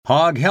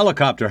Hog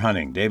helicopter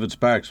hunting. David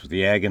Sparks with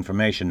the Ag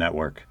Information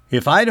Network.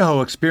 If Idaho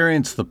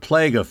experienced the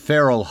plague of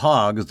feral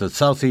hogs that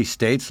southeast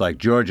states like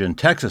Georgia and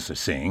Texas are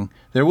seeing,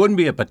 there wouldn't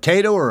be a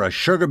potato or a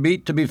sugar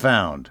beet to be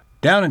found.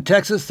 Down in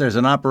Texas, there's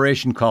an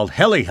operation called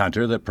Heli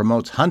Hunter that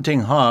promotes hunting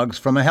hogs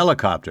from a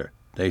helicopter.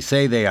 They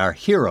say they are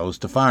heroes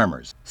to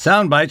farmers.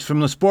 Sound bites from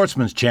the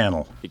Sportsman's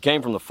Channel. It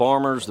came from the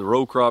farmers, the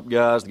row crop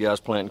guys, the guys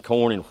planting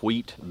corn and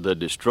wheat. The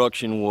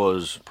destruction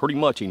was pretty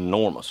much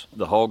enormous.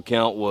 The hog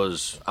count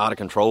was out of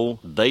control.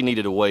 They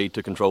needed a way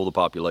to control the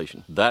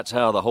population. That's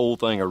how the whole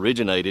thing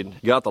originated.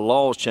 Got the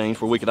laws changed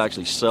where we could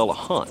actually sell a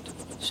hunt.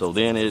 So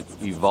then it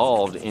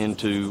evolved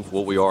into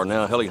what we are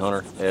now, Heli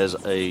Hunter, as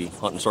a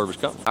hunting service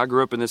company. I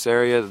grew up in this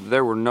area.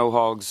 There were no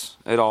hogs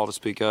at all to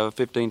speak of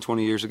 15,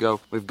 20 years ago.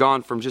 We've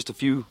gone from just a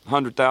few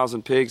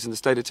 100,000 pigs in the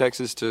state of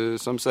Texas to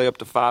some say up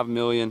to 5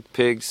 million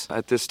pigs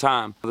at this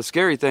time. The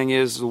scary thing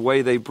is the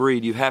way they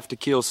breed. You have to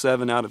kill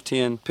 7 out of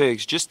 10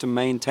 pigs just to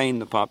maintain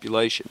the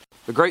population.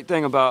 The great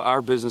thing about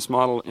our business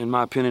model, in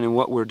my opinion, and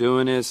what we're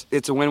doing is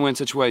it's a win-win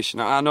situation.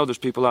 Now, I know there's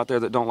people out there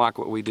that don't like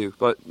what we do,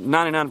 but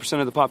 99%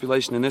 of the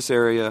population in this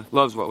area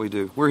loves what we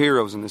do. We're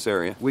heroes in this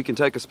area. We can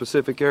take a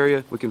specific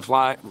area, we can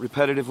fly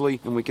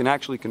repetitively, and we can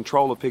actually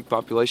control a pig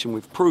population.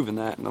 We've proven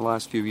that in the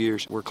last few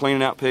years. We're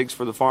cleaning out pigs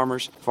for the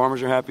farmers.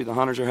 Farmers are happy, the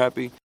hunters are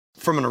happy.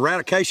 From an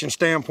eradication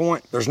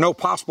standpoint, there's no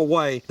possible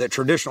way that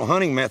traditional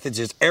hunting methods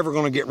is ever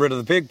going to get rid of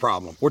the pig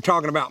problem. We're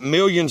talking about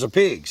millions of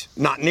pigs,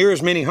 not near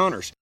as many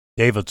hunters.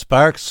 David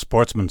Sparks,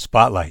 Sportsman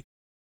Spotlight.